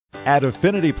At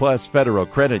Affinity Plus Federal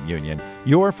Credit Union,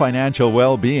 your financial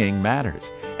well-being matters,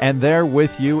 and they're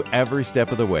with you every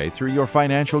step of the way through your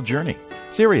financial journey.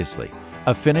 Seriously,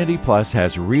 Affinity Plus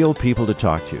has real people to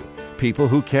talk to, people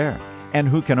who care, and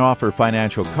who can offer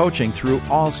financial coaching through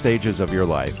all stages of your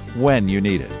life when you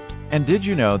need it. And did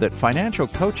you know that financial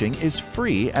coaching is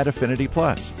free at Affinity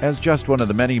Plus as just one of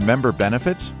the many member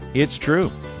benefits? It's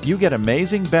true. You get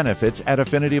amazing benefits at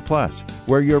Affinity Plus,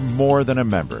 where you're more than a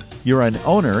member. You're an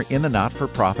owner in the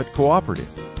not-for-profit cooperative.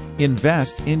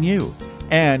 Invest in you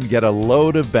and get a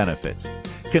load of benefits.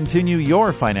 Continue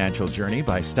your financial journey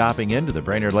by stopping into the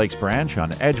Brainerd Lakes branch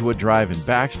on Edgewood Drive in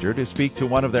Baxter to speak to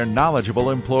one of their knowledgeable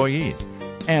employees.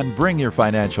 And bring your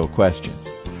financial questions.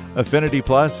 Affinity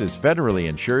Plus is federally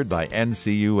insured by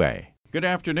NCUA. Good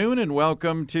afternoon and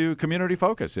welcome to Community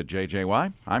Focus at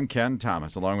JJY. I'm Ken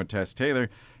Thomas along with Tess Taylor.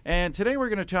 And today we're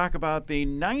going to talk about the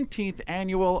 19th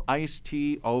Annual Iced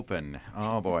Tea Open.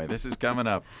 Oh boy, this is coming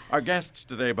up. Our guests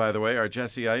today, by the way, are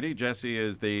Jesse Eide. Jesse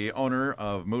is the owner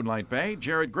of Moonlight Bay.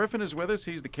 Jared Griffin is with us.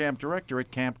 He's the camp director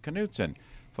at Camp Knutson.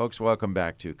 Folks, welcome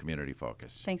back to Community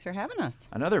Focus. Thanks for having us.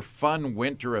 Another fun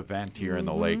winter event here in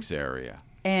the Lakes area.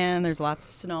 And there's lots of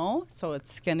snow, so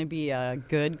it's going to be a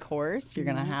good course. You're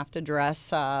going to have to dress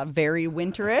very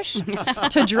winterish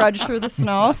to drudge through the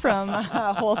snow from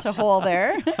hole to hole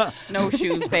there.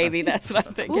 Snowshoes, baby. That's what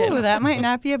I'm thinking. Ooh, that might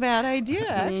not be a bad idea,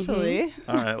 actually.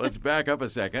 All right, let's back up a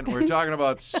second. We're talking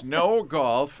about snow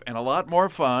golf and a lot more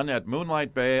fun at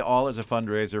Moonlight Bay, all as a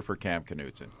fundraiser for Camp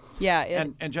Knutson. Yeah.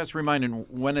 And just reminding,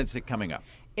 when is it coming up?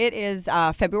 It is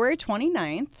February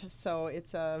 29th, so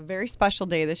it's a very special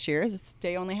day this year. This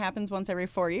day only happens once every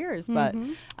 4 years, but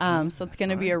so it's going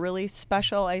to be a really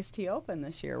special iced tea open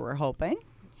this year, we're hoping.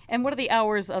 And what are the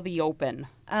hours of the open?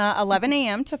 11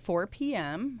 a.m. to 4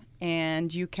 p.m.,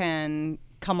 and you can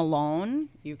come alone,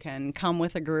 you can come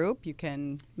with a group, you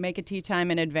can make a tea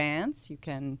time in advance, you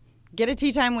can get a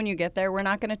tea time when you get there. We're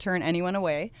not going to turn anyone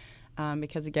away.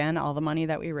 Because, again, all the money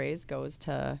that we raise goes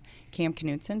to Camp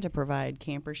Knutson to provide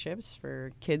camperships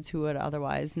for kids who would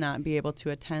otherwise not be able to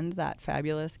attend that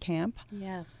fabulous camp.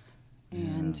 Yes.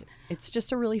 And it's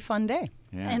just a really fun day.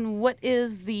 Yeah. And what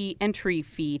is the entry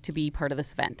fee to be part of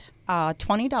this event?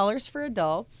 $20 for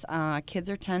adults. Kids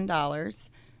are $10.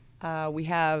 We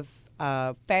have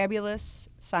a fabulous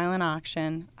silent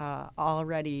auction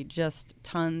already, just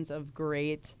tons of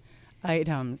great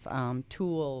items,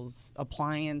 tools,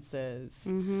 appliances,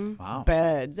 Wow.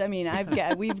 beds. I mean,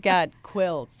 we've got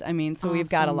quilts. I mean, so we've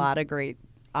got a lot of great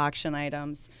auction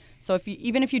items. So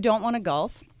even if you don't want to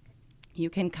golf,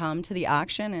 you can come to the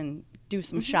auction and do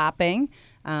some shopping.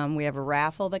 We have a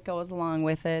raffle that goes along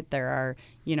with it. There are,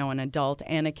 an adult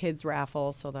and a kids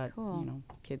raffle so that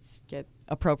kids get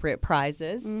appropriate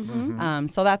prizes.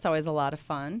 So that's always a lot of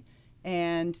fun.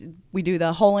 And we do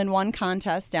the hole-in-one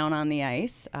contest down on the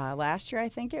ice. Last year, I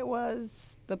think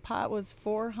the pot was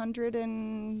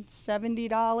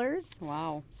 $470.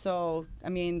 Wow. So, I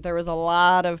mean, there was a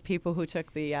lot of people who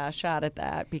took the shot at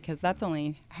that because that's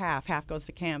only half. Half goes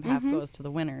to camp, half goes to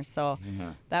the winner. So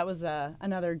that was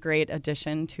another great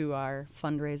addition to our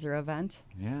fundraiser event.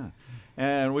 Yeah.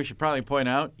 And we should probably point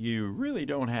out, you really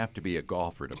don't have to be a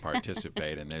golfer to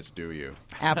participate in this, do you?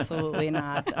 Absolutely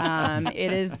not.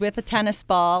 It is with a tennis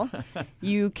ball.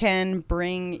 You can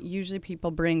usually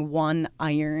people bring one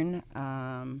iron.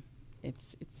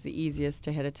 It's the easiest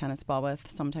to hit a tennis ball with.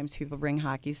 Sometimes people bring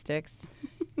hockey sticks.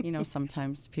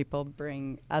 Sometimes people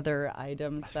bring other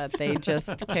items that they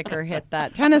just kick or hit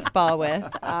that tennis ball with.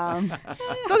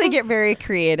 So they get very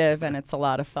creative, and it's a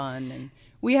lot of fun. And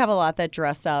we have a lot that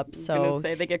dress up. So I was going to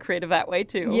say they get creative that way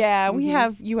too. Yeah, we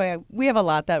have a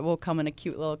lot that will come in a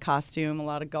cute little costume. A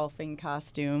lot of golfing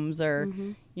costumes, or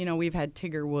we've had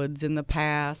Tigger Woods in the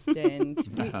past, and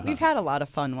we've had a lot of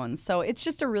fun ones. So it's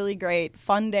just a really great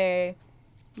fun day.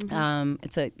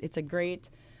 It's a great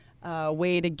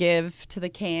way to give to the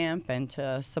camp and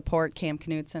to support Camp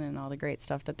Knutson and all the great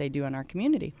stuff that they do in our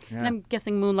community. Yeah. And I'm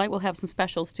guessing Moonlight will have some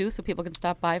specials too, so people can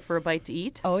stop by for a bite to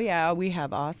eat. Oh, yeah. We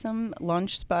have awesome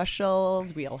lunch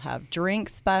specials. We'll have drink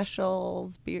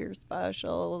specials, beer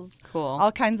specials. Cool.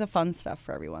 All kinds of fun stuff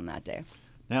for everyone that day.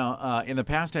 Now, in the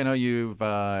past, I know you've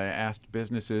asked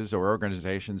businesses or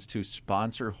organizations to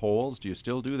sponsor holes. Do you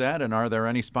still do that? And are there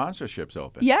any sponsorships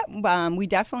open? Yeah, we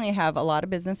definitely have a lot of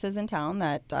businesses in town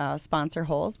that sponsor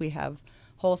holes. We have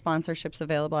hole sponsorships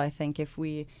available. I think if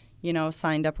we,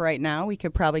 signed up right now, we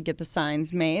could probably get the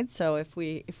signs made. So if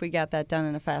we got that done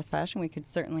in a fast fashion, we could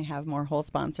certainly have more hole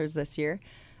sponsors this year.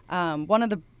 One of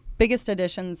the biggest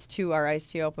additions to our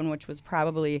Iced Tea Open, which was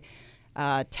probably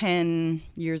 10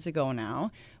 years ago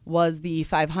now, was the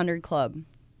 500 Club.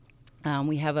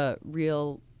 We have a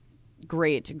real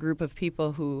great group of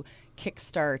people who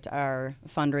kickstart our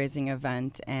fundraising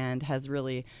event and has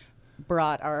really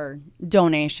brought our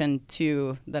donation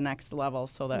to the next level,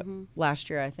 so that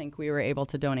last year I think we were able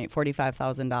to donate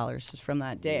 $45,000 just from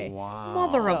that day. Wow.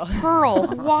 Mother of pearl.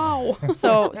 Wow.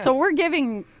 So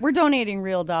we're donating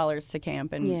real dollars to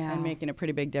camp and Yeah. making a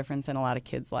pretty big difference in a lot of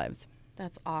kids' lives.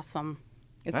 That's awesome.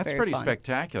 It's That's very pretty fun.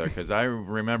 spectacular, because I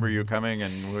remember you coming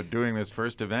and we're doing this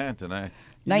first event, and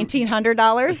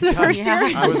 $1,900 the first Yeah.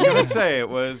 year. I was going to say it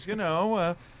was,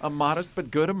 a modest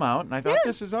but good amount, and I thought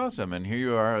this is awesome. And here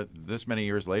you are, this many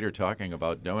years later, talking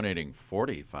about donating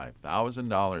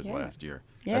 $45,000 last year.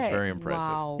 That's Yeah. very impressive.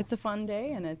 Wow. It's a fun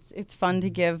day, and it's fun to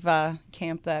give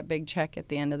camp that big check at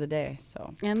the end of the day.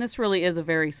 So And this really is a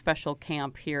very special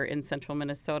camp here in central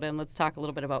Minnesota. And let's talk a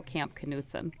little bit about Camp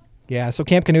Knutson. Yeah, so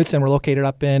Camp Knutson, we're located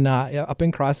up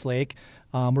in Cross Lake.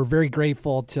 We're very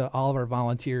grateful to all of our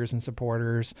volunteers and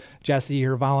supporters. Jesse,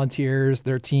 her volunteers,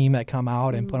 their team that come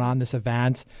out and put on this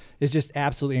event is just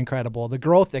absolutely incredible. The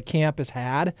growth that camp has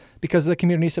had because of the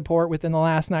community support within the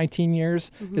last 19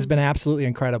 years has been absolutely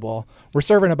incredible. We're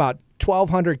serving about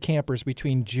 1,200 campers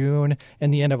between June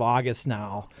and the end of August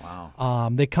now. Wow.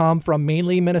 They come from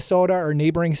mainly Minnesota or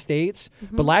neighboring states,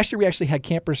 but last year we actually had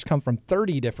campers come from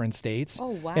 30 different states. Oh,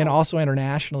 wow. And also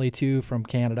internationally too, from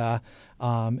Canada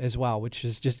as well, which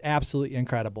is just absolutely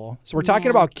incredible. So we're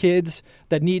talking about kids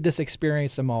that need this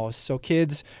experience the most. So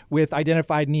kids with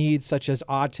identified needs such as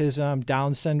autism,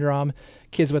 Down syndrome,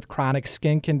 kids with chronic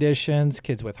skin conditions,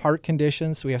 kids with heart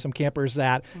conditions. So we have some campers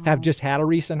that have just had a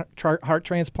recent heart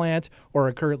transplant or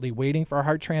are currently waiting for a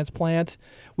heart transplant.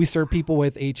 We serve people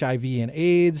with HIV and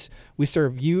AIDS. We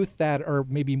serve youth that are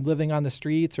maybe living on the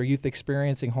streets or youth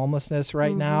experiencing homelessness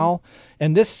right now.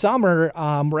 And this summer,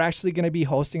 we're actually going to be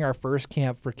hosting our first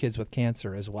camp for kids with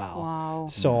cancer as well. Wow.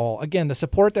 So again, the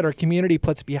support that our community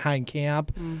puts behind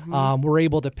camp, we're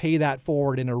able to pay that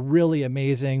forward in a really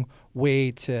amazing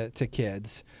way to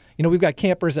kids. You know, we've got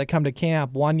campers that come to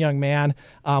camp. One young man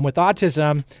with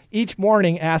autism each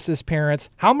morning asks his parents,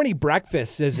 how many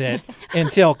breakfasts is it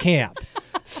until camp?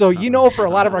 So you know, for a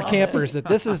lot of our campers, that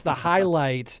this is the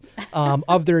highlight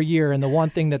of their year and the one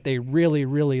thing that they really,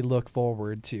 really look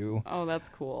forward to. Oh, that's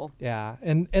cool. Yeah,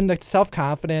 and the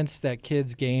self-confidence that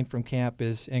kids gain from camp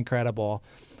is incredible.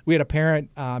 We had a parent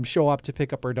show up to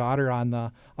pick up her daughter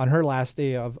on her last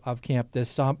day of camp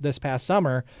this past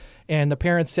summer, and the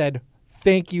parent said,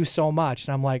 "Thank you so much."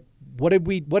 And I'm like, "What did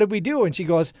we do?" And she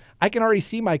goes, "I can already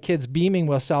see my kids beaming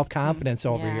with self-confidence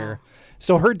over Yeah. here."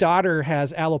 So her daughter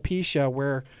has alopecia,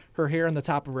 where her hair on the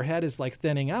top of her head is like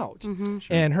thinning out.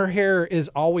 And her hair is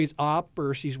always up,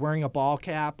 or she's wearing a ball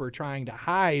cap or trying to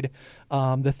hide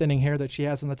the thinning hair that she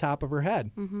has on the top of her head.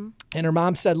 And her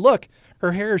mom said, look,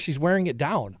 her hair, she's wearing it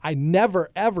down. I never,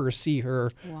 ever see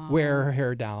her wear her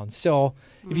hair down. So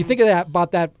if you think of that, about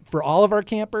that for all of our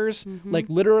campers, like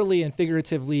literally and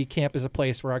figuratively, camp is a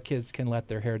place where our kids can let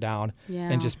their hair down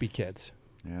and just be kids.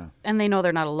 Yeah. And they know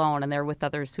they're not alone, and they're with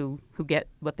others who get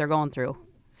what they're going through.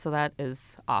 So that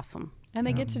is awesome. And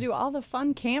they get to do all the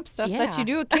fun camp stuff that Yeah. you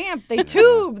do at camp. They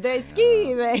tube, they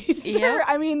ski, they surf. Yeah.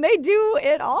 I mean, they do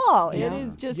it all. Yeah. It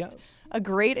is just Yeah. a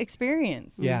great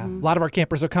experience. Yeah, a lot of our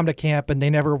campers will come to camp and they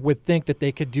never would think that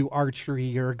they could do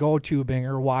archery or go tubing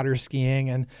or water skiing.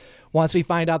 And once we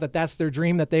find out that that's their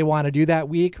dream that they want to do that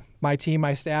week, my team,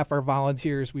 my staff, our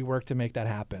volunteers, we work to make that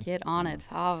happen. Get on it.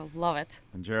 Oh, love it.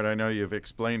 And Jared, I know you've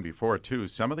explained before, too,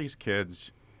 some of these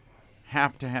kids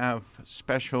have to have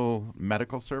special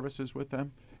medical services with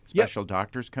them. Special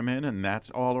doctors come in, and that's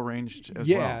all arranged as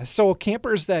well. Yeah, so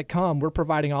campers that come, we're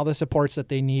providing all the supports that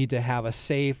they need to have a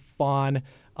safe, fun,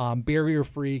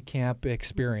 barrier-free camp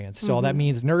experience. So that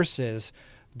means nurses,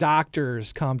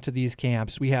 doctors come to these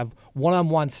camps. We have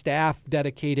one-on-one staff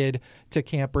dedicated to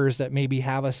campers that maybe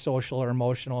have a social or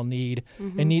emotional need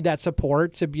and need that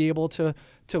support to be able to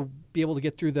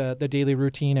get through the daily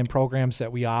routine and programs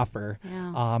that we offer.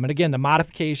 Yeah. And again, the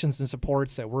modifications and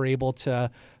supports that we're able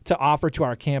to offer to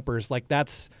our campers, like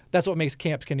that's what makes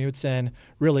Camp Knutson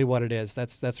really what it is.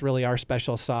 That's really our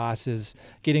special sauce, is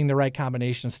getting the right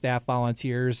combination of staff,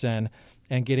 volunteers, and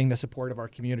getting the support of our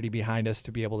community behind us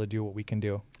to be able to do what we can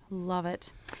do. Love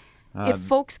it. If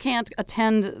folks can't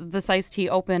attend this Iced Tea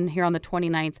Open here on the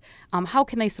 29th, how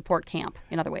can they support camp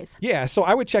in other ways? Yeah, so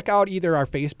I would check out either our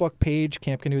Facebook page,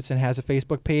 Camp Knutson has a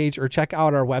Facebook page, or check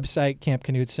out our website,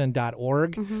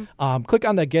 campknutson.org. Click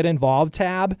on the Get Involved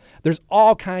tab. There's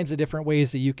all kinds of different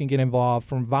ways that you can get involved,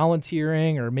 from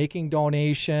volunteering or making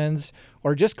donations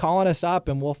or just calling us up,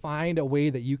 and we'll find a way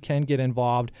that you can get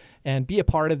involved and be a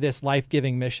part of this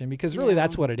life-giving mission, because really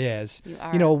that's what it is. You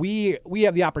are. We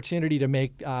have the opportunity to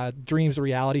make dreams a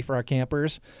reality for our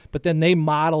campers, but then they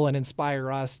model and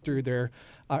inspire us through their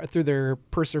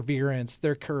perseverance,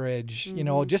 their courage,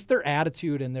 just their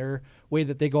attitude and their way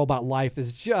that they go about life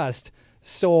is just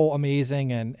so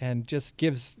amazing and just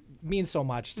means so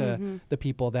much to the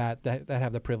people that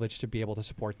have the privilege to be able to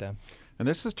support them. And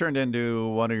this has turned into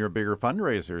one of your bigger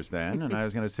fundraisers then. And I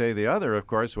was going to say the other, of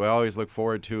course, we always look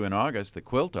forward to in August, the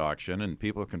quilt auction, and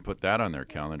people can put that on their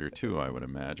calendar too, I would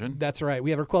imagine. That's right. We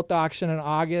have a quilt auction in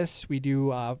August. We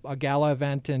do a gala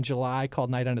event in July called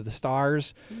Night Under the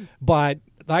Stars. But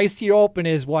the Iced Tea Open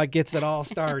is what gets it all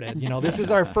started. This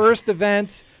is our first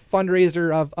event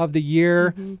fundraiser of the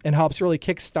year and helps really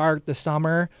kickstart the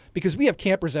summer, because we have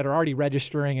campers that are already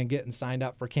registering and getting signed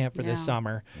up for camp for this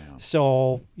summer. Yeah.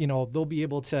 So, they'll be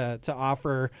able to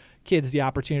offer kids the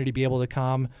opportunity to be able to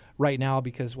come right now,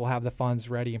 because we'll have the funds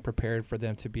ready and prepared for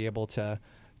them to be able to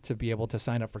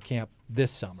sign up for camp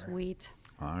this summer. Sweet.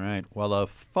 All right. Well, a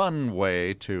fun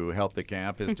way to help the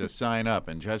camp is to sign up.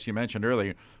 And Jess, you mentioned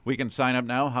earlier, we can sign up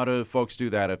now. How do folks do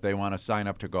that if they want to sign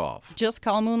up to golf? Just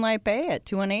call Moonlight Bay at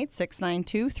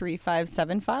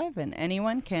 218-692-3575, and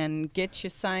anyone can get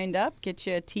you signed up, get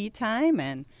you a tee time,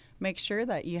 and make sure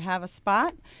that you have a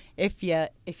spot. If you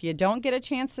don't get a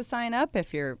chance to sign up,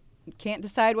 if you can't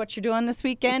decide what you're doing this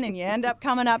weekend and you end up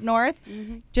coming up north,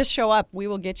 just show up. We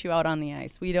will get you out on the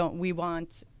ice. We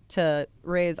want to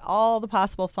raise all the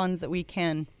possible funds that we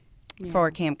can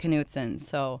for Camp Knutson.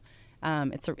 So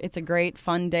it's a great,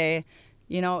 fun day.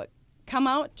 Come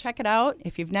out, check it out.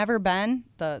 If you've never been,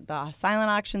 the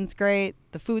silent auction's great.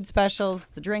 The food specials,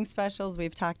 the drink specials,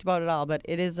 we've talked about it all. But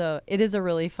it is a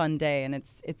really fun day, and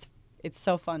it's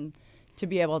so fun to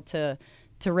be able to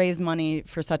raise money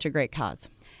for such a great cause.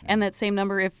 And that same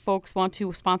number, if folks want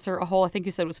to sponsor a hole, I think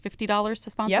you said it was $50 to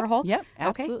sponsor a hole? Yep,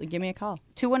 absolutely. Okay. Give me a call.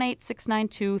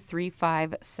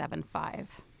 218-692-3575.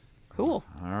 Cool.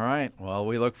 All right. Well,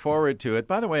 we look forward to it.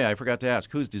 By the way, I forgot to ask,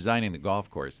 who's designing the golf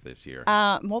course this year?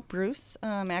 Well, Bruce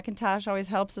McIntosh always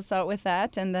helps us out with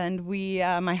that. And then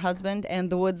my husband and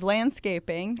the Woods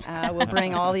Landscaping will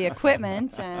bring all the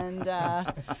equipment and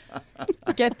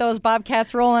get those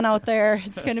bobcats rolling out there.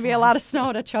 It's going to be a lot of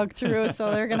snow to chug through,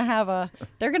 so they're going to have a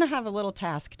little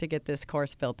task to get this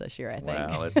course built this year, I think.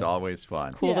 Well, it's always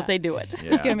fun. Cool that they do it.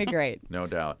 Yeah. It's going to be great. No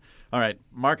doubt. All right,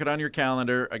 mark it on your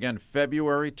calendar. Again,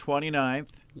 February 29th,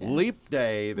 Leap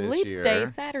Day this year. Leap Day,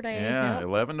 Saturday. Yeah, yep.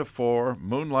 11 to 4,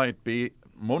 Moonlight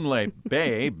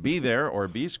Bay, be there or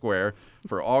be square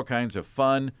for all kinds of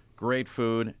fun, great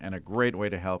food, and a great way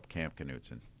to help Camp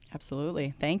Knutson.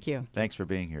 Absolutely. Thank you. Thanks for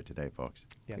being here today, folks.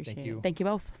 Yeah, Appreciate thank you. it. Thank you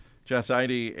both. Jess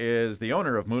Eide is the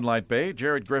owner of Moonlight Bay.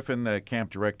 Jared Griffin, the camp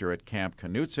director at Camp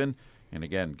Knutson. And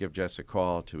again, give Jess a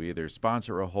call to either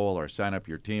sponsor a hole or sign up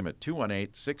your team at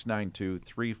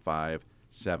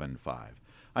 218-692-3575.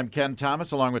 I'm Ken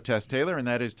Thomas along with Tess Taylor, and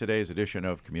that is today's edition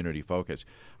of Community Focus.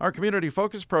 Our Community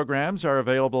Focus programs are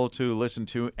available to listen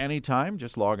to anytime.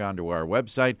 Just log on to our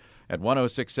website at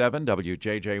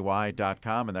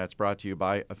 1067wjjy.com, and that's brought to you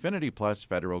by Affinity Plus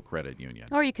Federal Credit Union.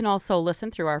 Or you can also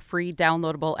listen through our free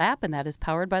downloadable app, and that is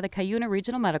powered by the Cuyuna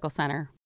Regional Medical Center.